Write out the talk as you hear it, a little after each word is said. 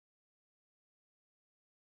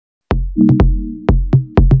Hello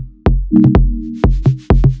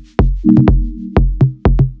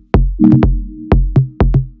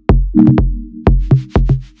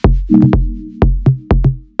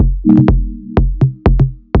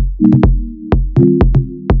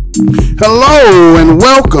and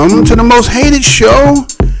welcome to the most hated show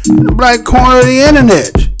in the black corner of the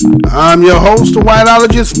internet. I'm your host, the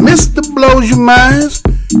whiteologist, Mr. Blows Your Minds,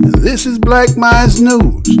 and this is Black Minds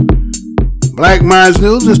News. Black Minds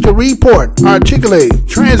News is to report, articulate,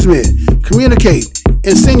 transmit, communicate,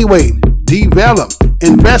 insinuate, develop,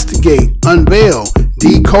 investigate, unveil,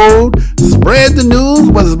 decode, spread the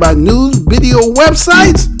news, whether it's by news, video,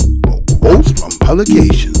 websites, or quotes from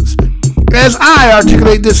publications. As I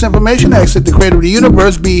articulate this information, I ask that the creator of the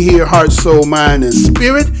universe be here, heart, soul, mind, and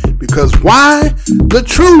spirit. Because why? The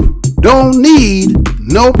truth don't need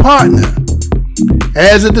no partner.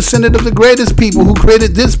 As a descendant of the greatest people who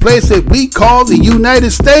created this place that we call the United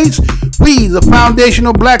States, we, the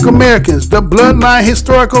foundational black Americans, the bloodline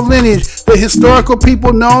historical lineage, the historical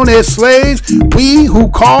people known as slaves, we who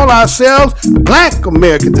call ourselves black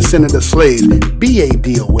American descendant of slaves,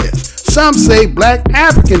 BADOS. Some say black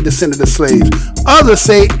African descendant of slaves. Others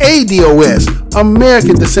say ADOS,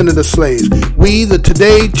 American descendant of slaves. We, the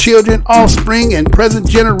today children, offspring, and present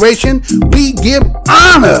generation, we give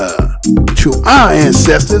honor to our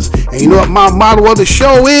ancestors. And you know what my motto of the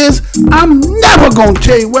show is? I'm never going to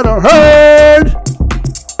tell you what I heard.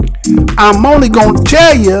 I'm only going to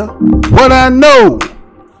tell you what I know.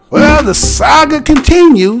 Well, the saga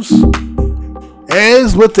continues.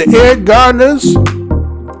 As with the Eric Garner's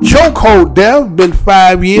chokehold death, been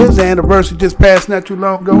 5 years. The anniversary just passed not too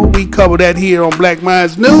long ago. We cover that here on Black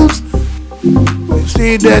Minds News. We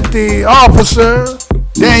see that the officer,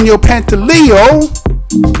 Daniel Pantaleo,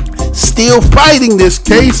 still fighting this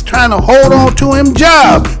case, trying to hold on to him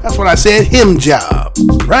job. That's what I said, him job,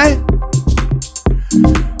 right?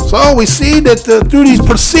 So we see that through these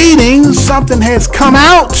proceedings, something has come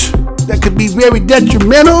out that could be very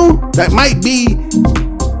detrimental, that might be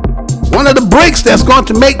one of the bricks that's going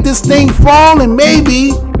to make this thing fall, and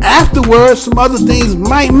maybe afterwards some other things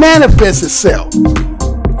might manifest itself.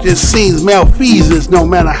 Just seems malfeasance no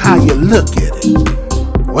matter how you look at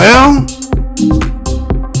it. Well,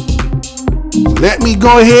 let me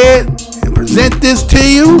go ahead and present this to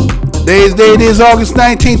you. Today's date is August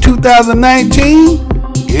 19, 2019.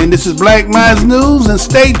 And this is Black Minds News, and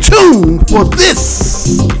stay tuned for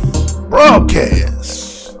this broadcast.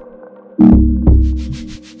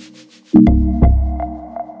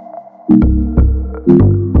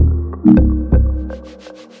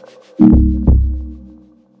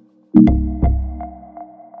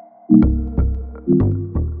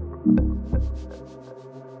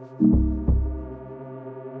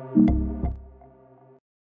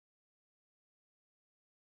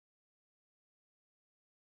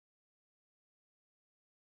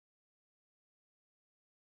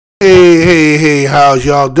 Hey, how's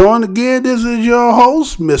y'all doing? Again, this is your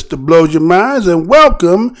host, Mr. Blows Your Minds, and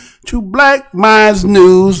welcome to Black Minds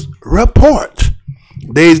News Report.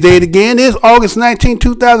 Today's date again is August 19,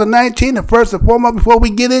 2019, and first and foremost, before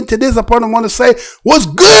we get into this, I want to say, what's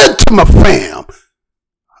good to my fam?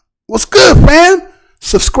 What's good, fam?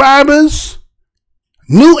 Subscribers,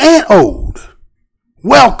 new and old,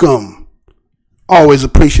 welcome. Always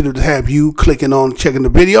appreciative to have you clicking on, checking the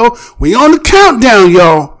video. We on the countdown,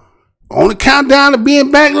 y'all. On the countdown to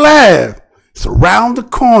being back live. It's around the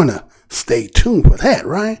corner. Stay tuned for that,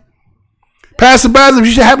 right? Passerbys, if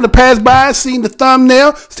you should happen to pass by, seen the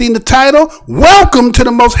thumbnail, seen the title, welcome to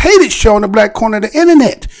the most hated show in the black corner of the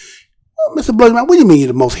internet. Well, Mr. Bloodman, what do you mean you're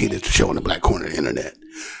the most hated show in the black corner of the internet?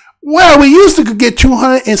 Well, we used to get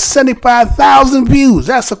 275,000 views.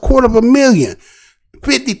 That's 250,000.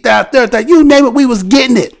 50,000, 30,000, you name it, we was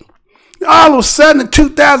getting it. All of a sudden in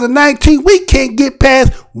 2019, we can't get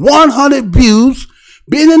past 100 views.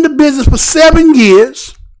 Been in the business for 7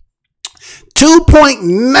 years.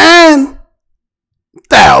 2.9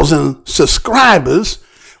 thousand subscribers.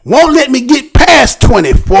 Won't let me get past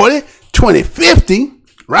 2040, 2050,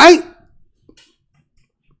 right?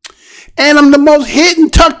 And I'm the most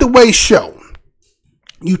hidden, tucked away show.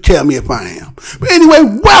 You tell me if I am. But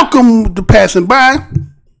anyway, welcome to passing by.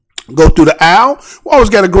 Go through the aisle. We always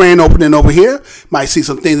got a grand opening over here. Might see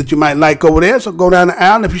some things that you might like over there. So go down the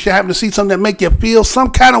aisle. And if you should happen to see something that make you feel some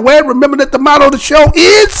kind of way, remember that the motto of the show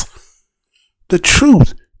is the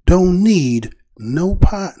truth don't need no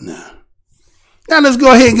partner. Now let's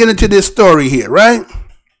go ahead and get into this story here, right?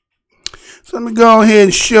 So let me go ahead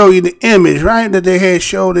and show you the image, right, that they had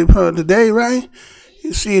showed today, right?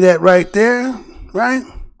 You see that right there, right?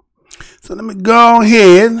 So let me go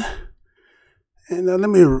ahead And let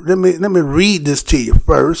me read this to you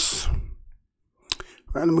first.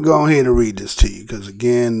 Right, let me go ahead and read this to you because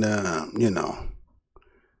again,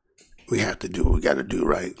 we have to do what we got to do,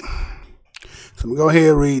 right? So I'm gonna go ahead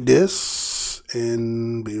and read this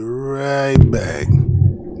and be right back.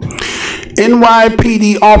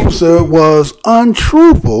 NYPD officer was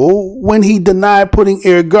untruthful when he denied putting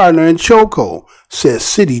Eric Garner in chokehold, says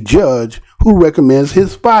city judge who recommends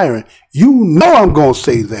his firing. You know I'm going to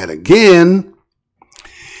say that again.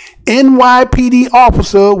 NYPD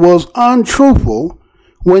officer was untruthful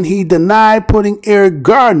when he denied putting Eric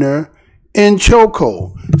Garner in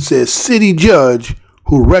chokehold, says city judge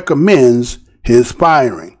who recommends his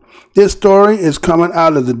firing. This story is coming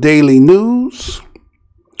out of the Daily News,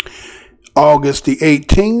 August the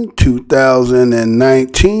 18th,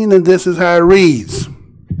 2019, and this is how it reads.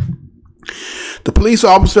 The police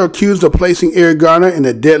officer accused of placing Eric Garner in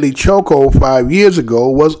a deadly chokehold 5 years ago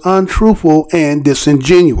was untruthful and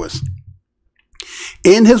disingenuous.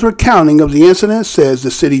 In his recounting of the incident, says the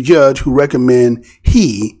city judge who recommend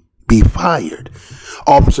he be fired.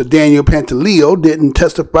 Officer Daniel Pantaleo didn't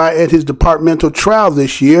testify at his departmental trial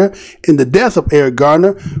this year in the death of Eric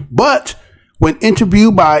Garner, but when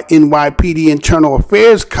interviewed by NYPD Internal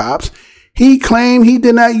Affairs cops, he claimed he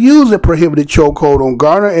did not use a prohibited chokehold on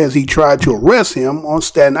Garner as he tried to arrest him on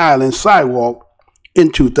Staten Island sidewalk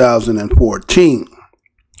in 2014.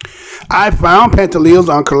 I found Pantaleo's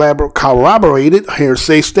uncorroborated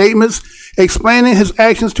hearsay statements explaining his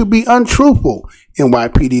actions to be untruthful,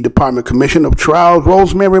 NYPD Department Commissioner of Trials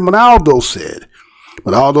Rosemary Monaldo said.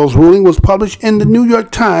 Monaldo's ruling was published in the New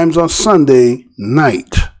York Times on Sunday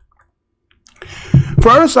night.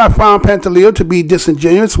 First, I found Pantaleo to be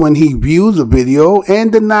disingenuous when he viewed the video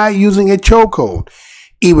and denied using a chokehold,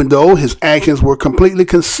 even though his actions were completely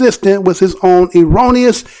consistent with his own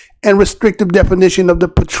erroneous and restrictive definition of the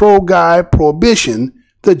patrol guide prohibition,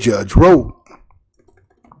 the judge wrote.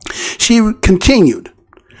 She continued.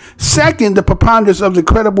 Second, the preponderance of the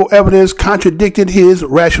credible evidence contradicted his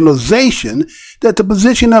rationalization that the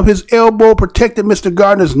position of his elbow protected Mr.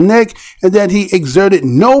 Garner's neck and that he exerted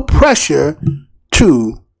no pressure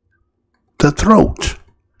to the throat.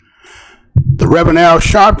 The Reverend Al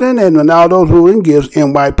Sharpton and Ronaldo's ruling gives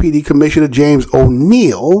NYPD Commissioner James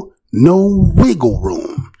O'Neill no wiggle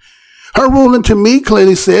room. Her ruling to me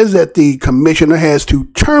clearly says that the commissioner has to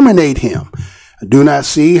terminate him. I do not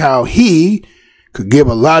see how he could give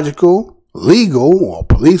a logical, legal, or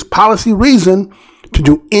police policy reason to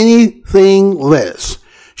do anything less.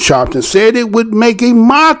 Sharpton said it would make a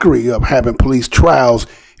mockery of having police trials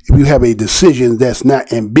if you have a decision that's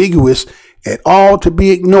not ambiguous at all to be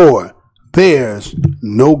ignored. There's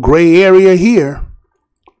no gray area here.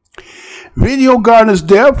 Video Garner's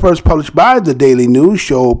death, first published by the Daily News,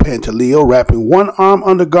 showed Pantaleo wrapping one arm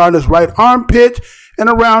under Garner's right armpit and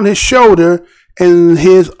around his shoulder, and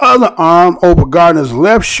his other arm over Garner's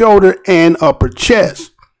left shoulder and upper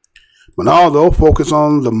chest. Monaldo focused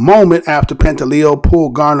on the moment after Pantaleo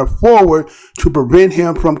pulled Garner forward to prevent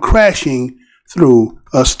him from crashing through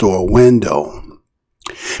a store window.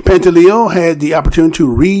 Pantaleo had the opportunity to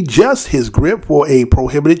readjust his grip for a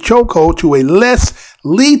prohibited chokehold to a less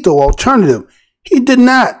lethal alternative. He did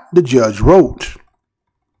not, the judge wrote.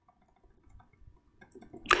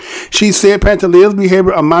 She said Pantaleo's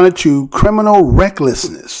behavior amounted to criminal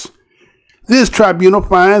recklessness. This tribunal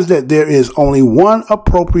finds that there is only one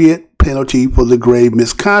appropriate penalty for the grave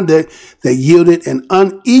misconduct that yielded an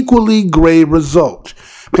unequally grave result.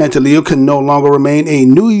 Pantaleo can no longer remain a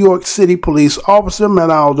New York City police officer,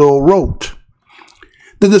 Monaldo wrote.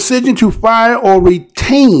 The decision to fire or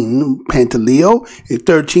retain Pantaleo, a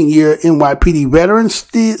 13-year NYPD veteran,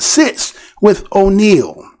 sits with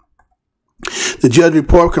O'Neill. The judge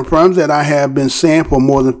report confirms that I have been saying for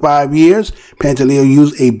more than 5 years, Pantaleo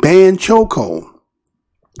used a banned chokehold.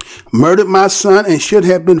 Murdered my son and should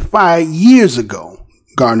have been fired years ago,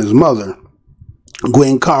 Garner's mother,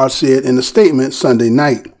 Gwen Carr, said in a statement Sunday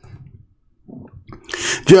night.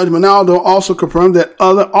 Judge Monaldo also confirmed that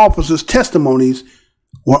other officers' testimonies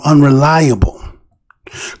were unreliable.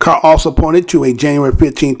 Carr also pointed to a January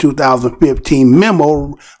 15, 2015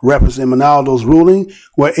 memo referencing Monaldo's ruling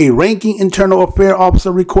where a ranking internal affairs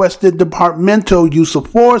officer requested departmental use of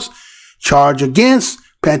force charge against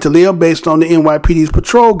Pantaleo based on the NYPD's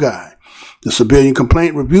patrol guide. The Civilian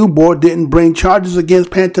Complaint Review Board didn't bring charges against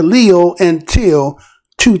Pantaleo until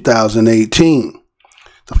 2018.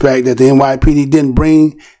 The fact that the NYPD didn't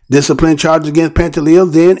bring discipline charges against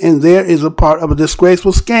Pantaleo then and there is a part of a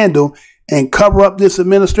disgraceful scandal and cover-up this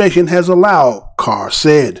administration has allowed, Carr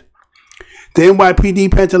said. The NYPD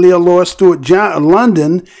Pantaleo lawyer Stuart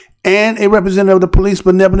London and a representative of the Police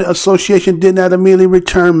Benevolent Association did not immediately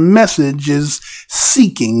return messages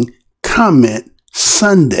seeking comment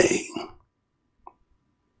Sunday.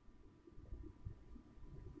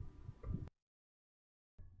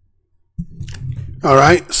 All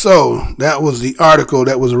right, so that was the article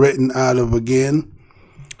that was written out of, again,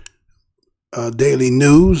 Daily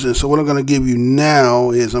News. And so what I'm going to give you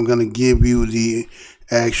now is I'm going to give you the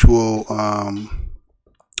actual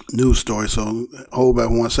news story. So hold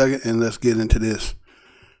back 1 second and let's get into this.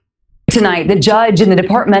 Tonight, the judge in the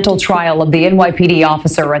departmental trial of the NYPD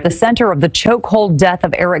officer at the center of the chokehold death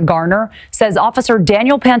of Eric Garner says Officer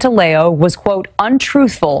Daniel Pantaleo was, quote,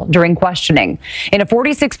 untruthful during questioning. In a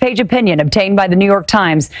 46-page opinion obtained by the New York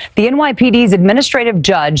Times, the NYPD's administrative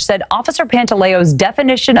judge said Officer Pantaleo's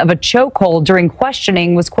definition of a chokehold during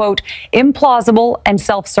questioning was, quote, implausible and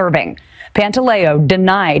self-serving. Pantaleo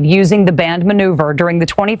denied using the banned maneuver during the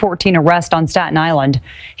 2014 arrest on Staten Island.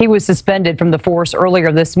 He was suspended from the force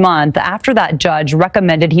earlier this month after that judge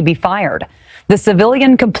recommended he be fired. The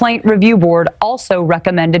Civilian Complaint Review Board also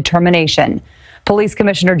recommended termination. Police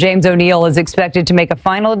Commissioner James O'Neill is expected to make a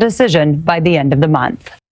final decision by the end of the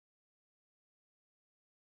month.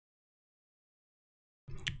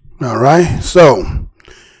 All right, so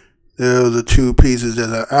there are the two pieces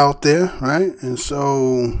that are out there, right? And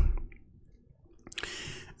so,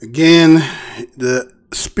 again, the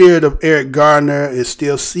spirit of Eric Garner is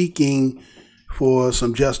still seeking for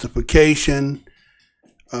some justification.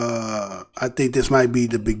 I think this might be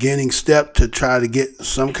the beginning step to try to get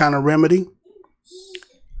some kind of remedy.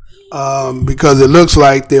 Because it looks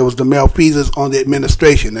like there was the malfeasance on the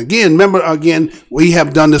administration. Again, remember, we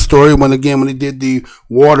have done this story when they did the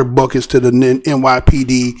water buckets to the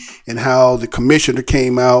NYPD and how the commissioner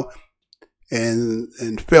came out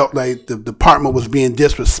and felt like the department was being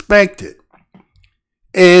disrespected.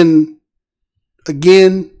 And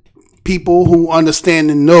again, people who understand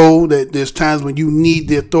and know that there's times when you need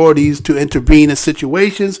the authorities to intervene in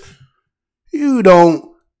situations, you don't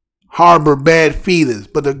harbor bad feelings.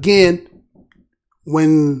 But again,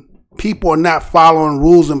 when people are not following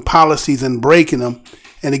rules and policies and breaking them,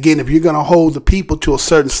 and again, if you're going to hold the people to a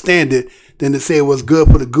certain standard, then they say what's good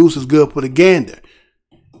for the goose is good for the gander.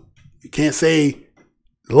 You can't say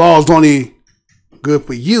the law is only good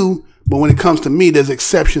for you, but when it comes to me, there's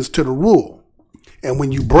exceptions to the rule. And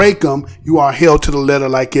when you break them, you are held to the letter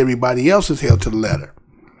like everybody else is held to the letter.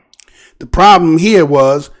 The problem here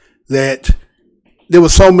was that there were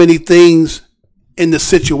so many things in the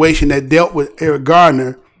situation that dealt with Eric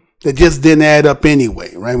Garner that just didn't add up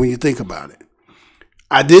anyway, right? When you think about it.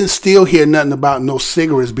 I didn't still hear nothing about no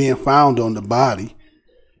cigarettes being found on the body.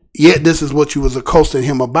 Yet this is what you was accosting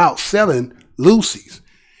him about, selling Lucy's.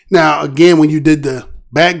 Now, again, when you did the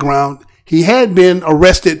background, he had been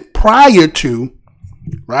arrested prior to,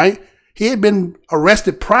 right? He had been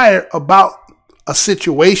arrested prior about a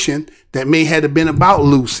situation that may have been about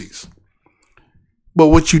Lucy's. But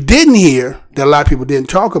what you didn't hear, that a lot of people didn't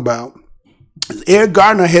talk about, is Eric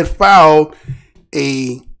Garner had filed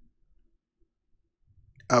he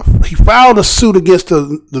filed a suit against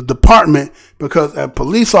the department because a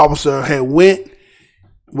police officer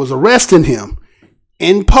was arresting him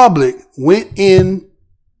in public, went in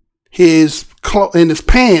his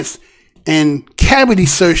pants and cavity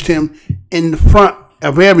searched him in the front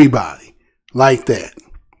of everybody like that.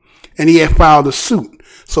 And he had filed a suit.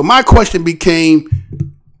 So my question became,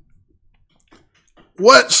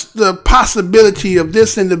 what's the possibility of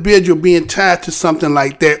this individual being tied to something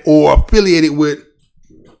like that or affiliated with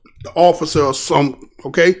the officer or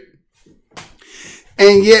okay?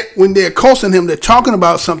 And yet when they're accosting him, they're talking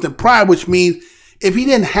about something prior, which means if he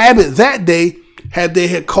didn't have it that day, they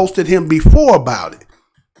had accosted him before about it.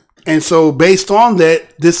 And so based on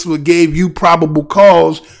that, this would give you probable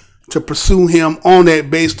cause to pursue him on that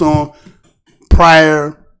based on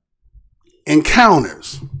prior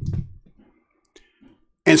encounters.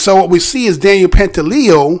 And so what we see is Daniel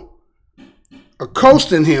Pantaleo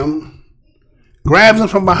accosting him, grabs him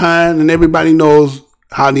from behind, and everybody knows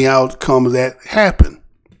how the outcome of that happened.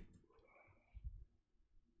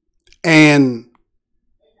 And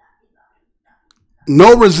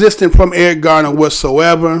no resistance from Eric Garner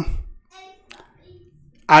whatsoever.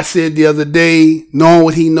 I said the other day, knowing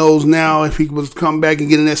what he knows now, if he was to come back and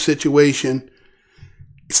get in that situation,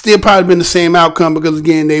 it's still probably been the same outcome because,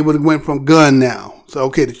 again, they would have went from gun now. So,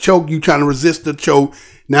 okay, the choke, you trying to resist the choke,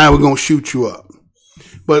 now we're going to shoot you up.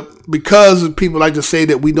 But because people like to say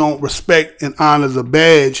that we don't respect and honor the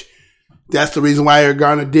badge, that's the reason why Eric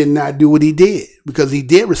Garner did not do what he did, because he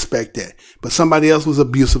did respect that. But somebody else was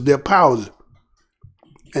abusive of their powers.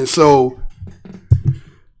 And so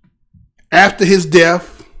after his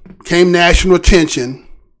death, came national attention.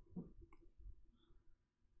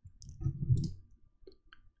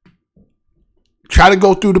 Try to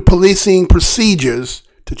go through the policing procedures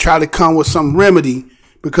to try to come with some remedy,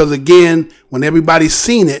 because again, when everybody's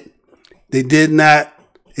seen it, it did not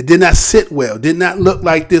sit well. It did not look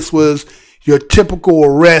like this was your typical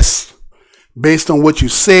arrest based on what you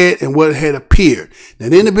said and what had appeared. Now,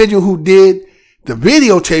 the individual who did the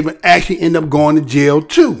videotaping actually ended up going to jail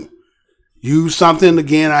too. Used something,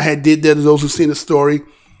 again, I had did that, as those who've seen the story,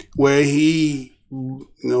 where he,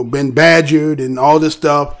 been badgered and all this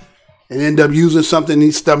stuff, and ended up using something,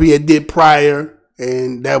 he had did prior,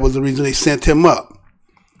 and that was the reason they sent him up.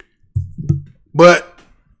 But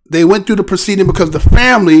they went through the proceeding because the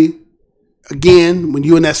family, again, when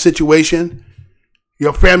you're in that situation,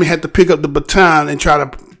 your family had to pick up the baton and try to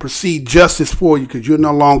proceed justice for you because you're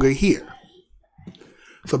no longer here.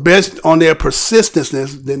 So based on their persistence,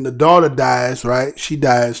 then the daughter dies, right? She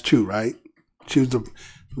dies too, right? She was the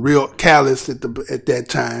real catalyst at that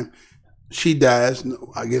time. She dies.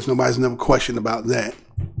 I guess nobody's never questioned about that.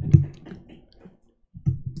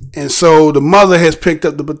 And so the mother has picked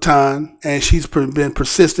up the baton, and she's been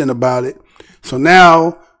persistent about it. So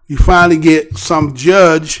now you finally get some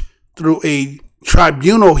judge through a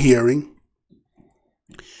tribunal hearing,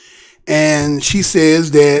 and she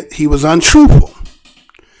says that he was untruthful,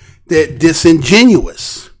 that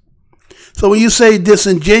disingenuous. So when you say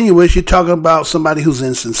disingenuous, you're talking about somebody who's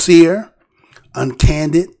insincere,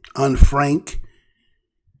 uncandid, unfrank,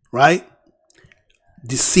 right?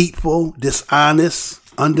 Deceitful, dishonest,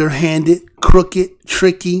 underhanded, crooked,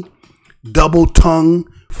 tricky, double-tongued,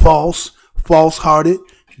 false, false-hearted,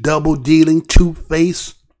 double-dealing,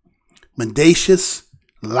 two-faced, mendacious,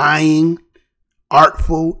 lying,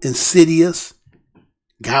 artful, insidious,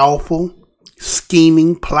 guileful,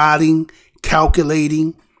 scheming, plotting,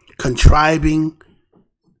 calculating, contriving,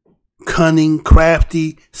 cunning,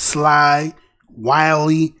 crafty, sly,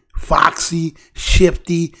 wily, foxy,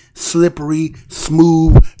 shifty, slippery,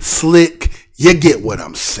 smooth, slick. You get what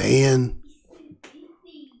I'm saying?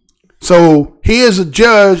 So here's a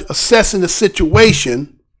judge assessing the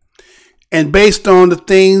situation, and based on the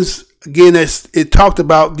things, again, as it talked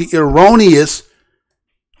about, the erroneous,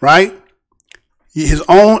 right? His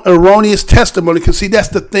own erroneous testimony. Because see, that's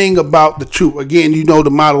the thing about the truth. Again, the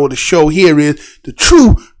motto of the show here is the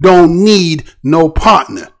truth don't need no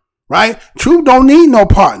partner, right? Truth don't need no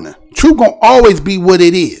partner. Truth gonna always be what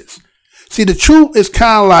it is. See, the truth is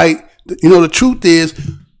kind of like, the truth is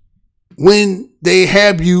when they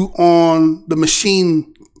have you on the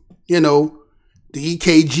machine, the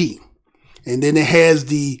EKG, and then it has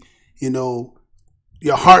the,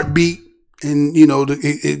 your heartbeat, and,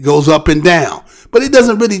 it goes up and down. But it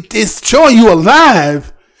doesn't really, it's showing you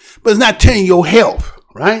alive, but it's not telling your health,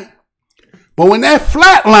 right? But when that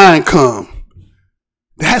flat line comes,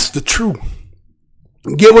 that's the truth.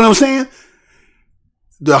 You get what I'm saying?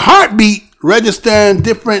 The heartbeat registering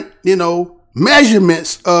different,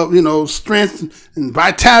 measurements of, strength and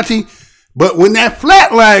vitality. But when that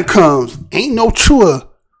flat line comes, ain't no truer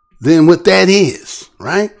than what that is,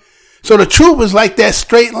 right? So the truth is like that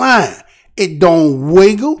straight line. It don't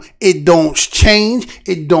wiggle. It don't change.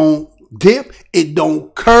 It don't dip. It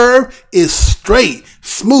don't curve. It's straight,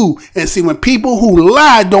 smooth. And see, when people who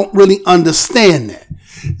lie don't really understand that,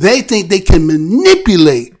 they think they can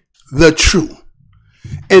manipulate the truth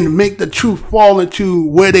and make the truth fall into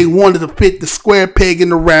where they wanted to fit the square peg in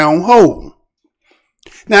the round hole.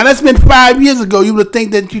 Now, that's been 5 years ago. You would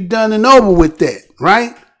think that you've done and over with that,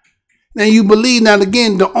 right? Now, you believe, now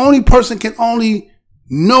again, the only person can only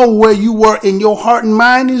know where you were in your heart and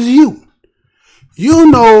mind is you.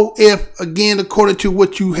 You know if, again, according to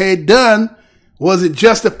what you had done, was it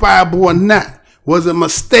justifiable or not? Was it a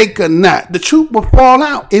mistake or not? The truth will fall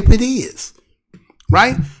out if it is,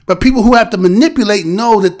 right? But people who have to manipulate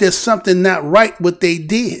know that there's something not right what they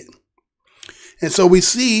did. And so we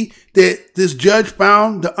see that this judge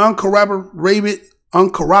found the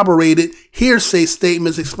uncorroborated hearsay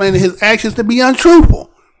statements explaining his actions to be untruthful.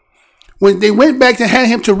 When they went back to have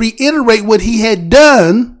him to reiterate what he had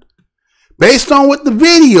done, based on what the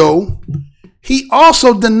video, he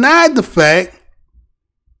also denied the fact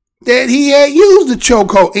that he had used the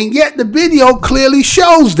chokehold, and yet the video clearly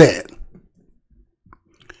shows that.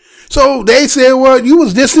 So they said, well, you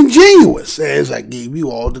was disingenuous, as I gave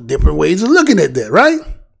you all the different ways of looking at that, right?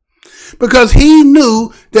 Because he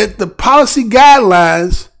knew that the policy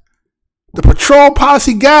guidelines, the patrol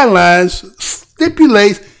policy guidelines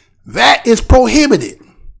stipulates that is prohibited.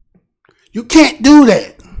 You can't do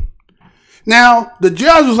that. Now, the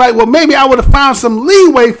judge was like, well, maybe I would have found some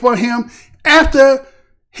leeway for him after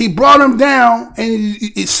he brought him down, and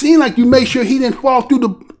it seemed like you made sure he didn't fall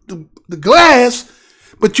through the glass,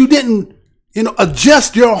 but you didn't,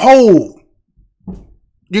 adjust your hold.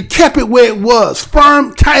 You kept it where it was,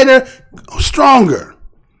 firm, tighter, stronger,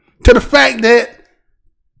 to the fact that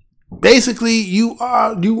basically you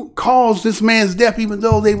caused this man's death, even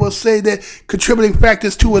though they will say that contributing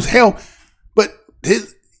factors to his health. But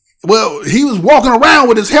he was walking around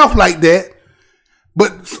with his health like that.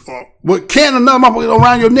 But what can another motherfucker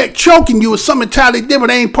around your neck choking you is something entirely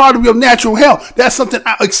different. It ain't part of your natural health. That's something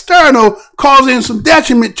external causing some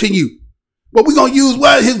detriment to you. But we're going to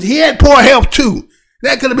use, he had poor health too.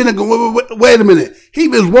 That could have been wait a minute. He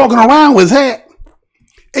was walking around with his hat.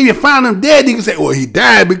 If you found him dead, you can say, well, he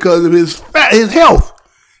died because of his health.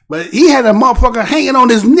 But he had a motherfucker hanging on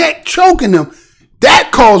his neck, choking him.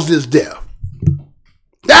 That caused his death.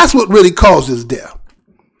 That's what really caused his death.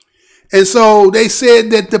 And so they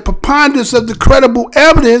said that the preponderance of the credible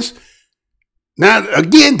evidence, now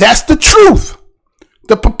again, that's the truth.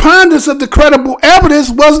 The preponderance of the credible evidence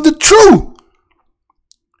was the truth.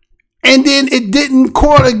 And then it didn't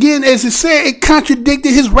court again, as it said, it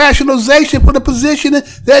contradicted his rationalization for the position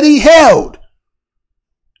that he held.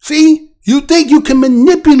 See, you think you can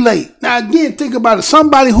manipulate. Now again, think about it.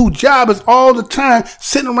 Somebody whose job is all the time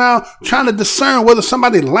sitting around trying to discern whether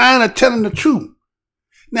somebody's lying or telling the truth.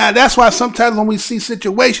 Now, that's why sometimes when we see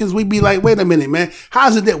situations, we be like, wait a minute, man. How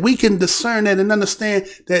is it that we can discern that and understand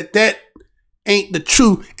that that ain't the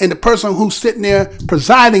truth, and the person who's sitting there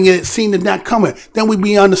presiding it seemed to not come in? Then we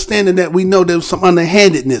be understanding that we know there's some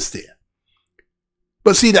underhandedness there.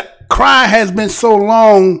 But see, the cry has been so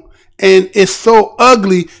long and it's so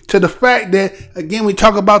ugly to the fact that, again, we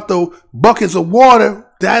talk about the buckets of water.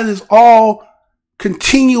 That is all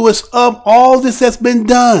continuous of all this that's been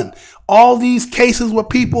done. All these cases where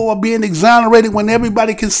people are being exonerated when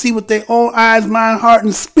everybody can see with their own eyes, mind, heart,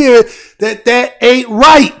 and spirit that ain't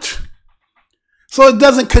right. So it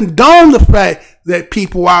doesn't condone the fact that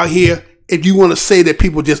people out here, if you want to say that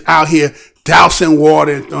people just out here dousing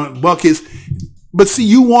water in buckets, but see,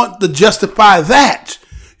 you want to justify that.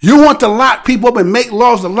 You want to lock people up and make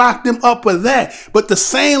laws to lock them up with that. But the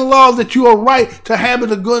same laws that you are right to have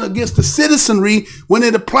it good against the citizenry, when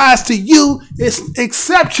it applies to you, it's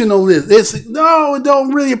exceptional. No, it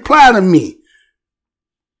don't really apply to me.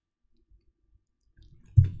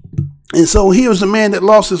 And so here's a man that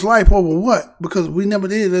lost his life over what? Because we never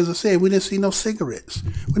did, as I said, we didn't see no cigarettes.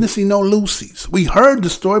 We didn't see no Lucy's. We heard the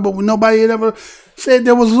story, but nobody had ever said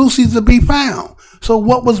there was Lucy's to be found. So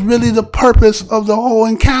what was really the purpose of the whole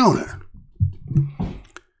encounter?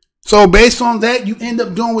 So based on that, you end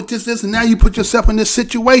up doing with this, and now you put yourself in this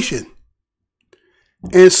situation.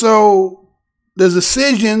 And so the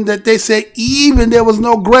decision that they said, even there was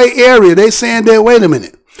no gray area, they saying that, wait a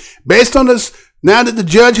minute, based on this, now that the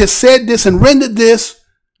judge has said this and rendered this,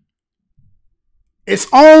 it's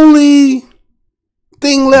only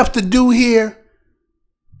thing left to do here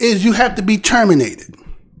is you have to be terminated.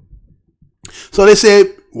 So they said,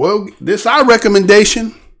 well, this is our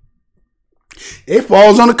recommendation. It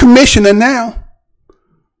falls on the commissioner now.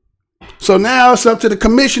 So now it's up to the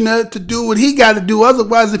commissioner to do what he got to do.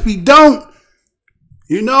 Otherwise, if he don't,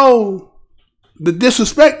 the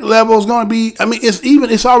disrespect level is going to be,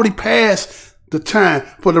 it's already past the time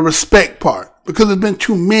for the respect part because there's been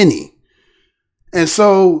too many. And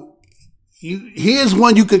so here's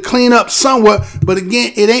one you could clean up somewhat, but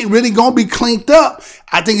again, it ain't really going to be cleaned up.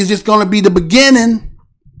 I think it's just going to be the beginning,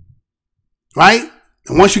 right?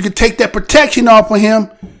 And once you can take that protection off of him,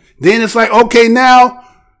 then it's like, okay, now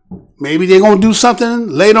maybe they're going to do something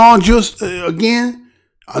later on, just again,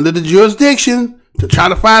 under the jurisdiction to try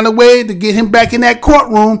to find a way to get him back in that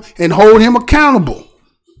courtroom and hold him accountable.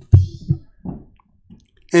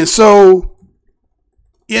 And so,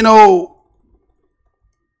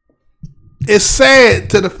 it's sad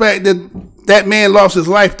to the fact that that man lost his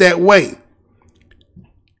life that way.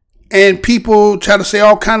 And people try to say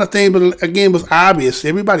all kind of things, but again, it was obvious.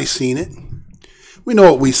 Everybody's seen it. We know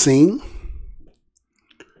what we've seen.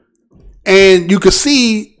 And you can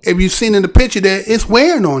see, if you've seen in the picture, that it's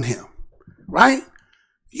wearing on him, right?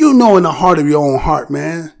 You know in the heart of your own heart,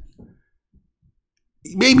 man.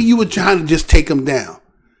 Maybe you were trying to just take him down.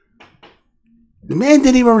 The man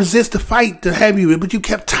didn't even resist the fight to have you, but you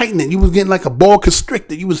kept tightening. You was getting like a boa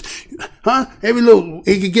constrictor. You was, every little,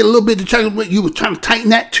 it could get a little bit of chocolate. You was trying to tighten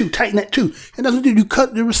that too. And that's what you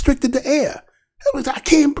cut, you restricted the air. It was, I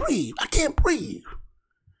can't breathe.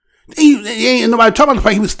 Ain't nobody talking about the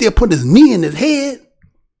fact he was still putting his knee in his head.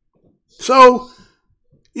 So,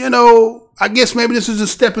 I guess maybe this is a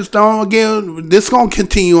stepping stone. Again, this going to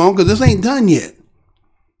continue on because this ain't done yet.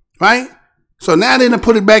 Right? So now they're going to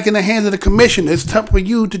put it back in the hands of the commissioner. It's tough for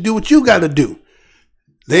you to do what you got to do.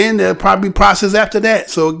 Then there'll probably be process after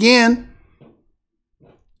that. So again,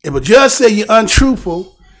 if a judge said you're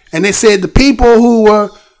untruthful, and they said the people who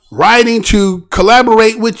were writing to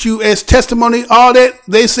collaborate with you as testimony, all that,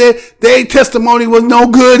 they said their testimony was no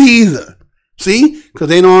good either. See? Because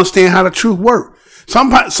they don't understand how the truth works.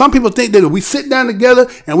 Some people think that if we sit down together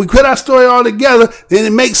and we put our story all together, then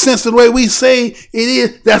it makes sense the way we say it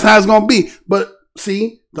is. That's how it's going to be. But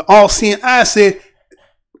see, the all-seeing eye said,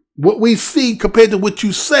 what we see compared to what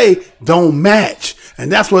you say don't match. And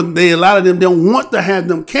that's what a lot of them don't want to have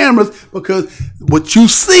them cameras, because what you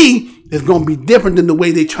see is going to be different than the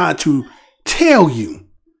way they try to tell you.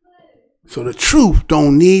 So the truth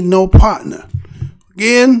don't need no partner.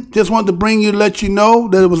 Again, just wanted to let you know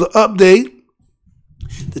that it was an update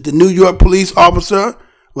that the New York police officer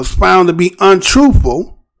was found to be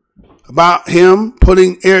untruthful about him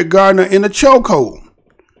putting Eric Garner in a chokehold.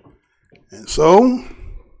 And so,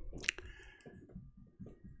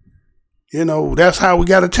 you know, that's how we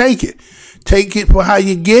got to take it. Take it for how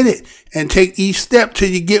you get it, and take each step till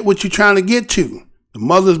you get what you're trying to get to. The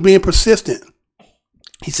mother's being persistent.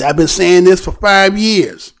 He said, I've been saying this for 5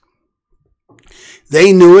 years.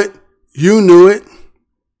 They knew it. You knew it.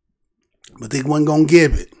 But they wasn't going to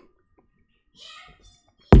give it.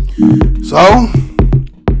 So,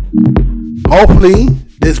 hopefully,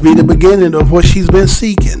 this be the beginning of what she's been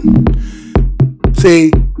seeking.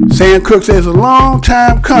 See, Sam Cooke says, a long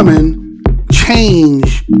time coming,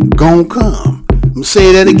 change gonna come. I'm gonna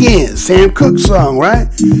say that again. Sam Cooke song, right?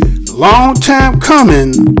 Long time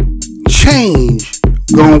coming, change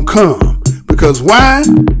gonna come. Because why?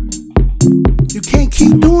 You can't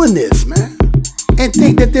keep doing this, man, and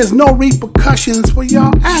think that there's no repercussions for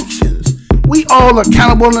your actions. We all are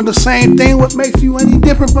accountable to the same thing. What makes you any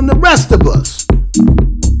different from the rest of us?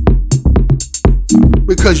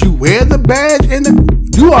 Because you wear the badge, and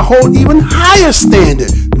you are hold even higher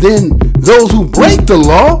standard than those who break the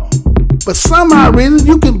law. But somehow, reason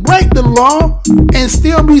you can break the law and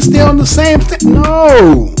still be on the same thing.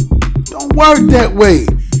 No, don't work that way.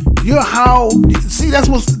 You're how, see, that's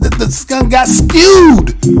what the gun got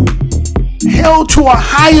skewed. Held to a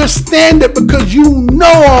higher standard because you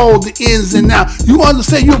know all the ins and outs. You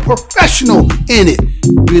understand, you're a professional in it.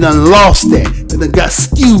 You done lost that. And it got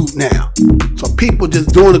skewed now. So people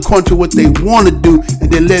just doing according to what they want to do,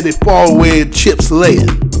 and then let it fall where chips laying.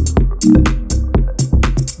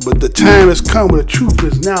 But the time has come where the truth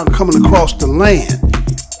is now coming across the land.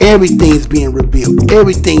 Everything's being revealed.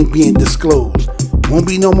 Everything being disclosed. Won't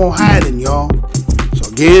be no more hiding, y'all. So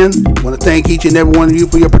again, I want to thank each and every one of you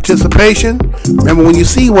for your participation. Remember, when you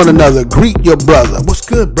see one another, greet your brother. What's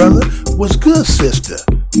good, brother? What's good, sister?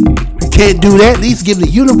 If you can't do that, at least give the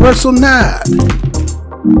universal nod.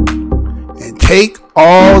 And take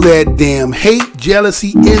all that damn hate,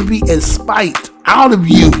 jealousy, envy, and spite out of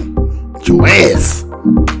you. With your ass.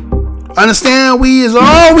 Understand, we is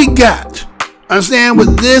all we got. Understand,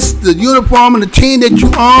 with this, the uniform and the team that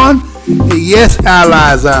you're on, and yes,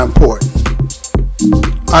 allies are important.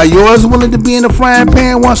 Are yours willing to be in the frying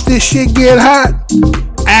pan once this shit get hot?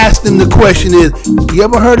 Ask them. The question is, you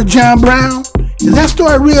ever heard of John Brown? Is that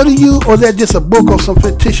story real to you, or is that just a book or some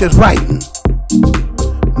fictitious writing?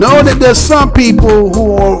 Know that there's some people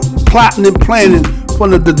who are plotting and planning for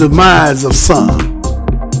the demise of some.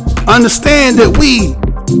 Understand that we,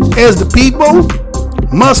 as the people,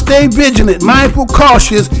 must stay vigilant, mindful,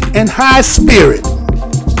 cautious, and high spirit.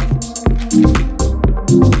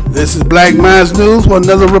 This is Black Minds News for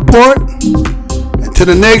another report. Until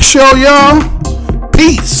the next show, y'all,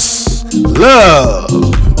 peace, love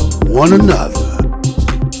one another.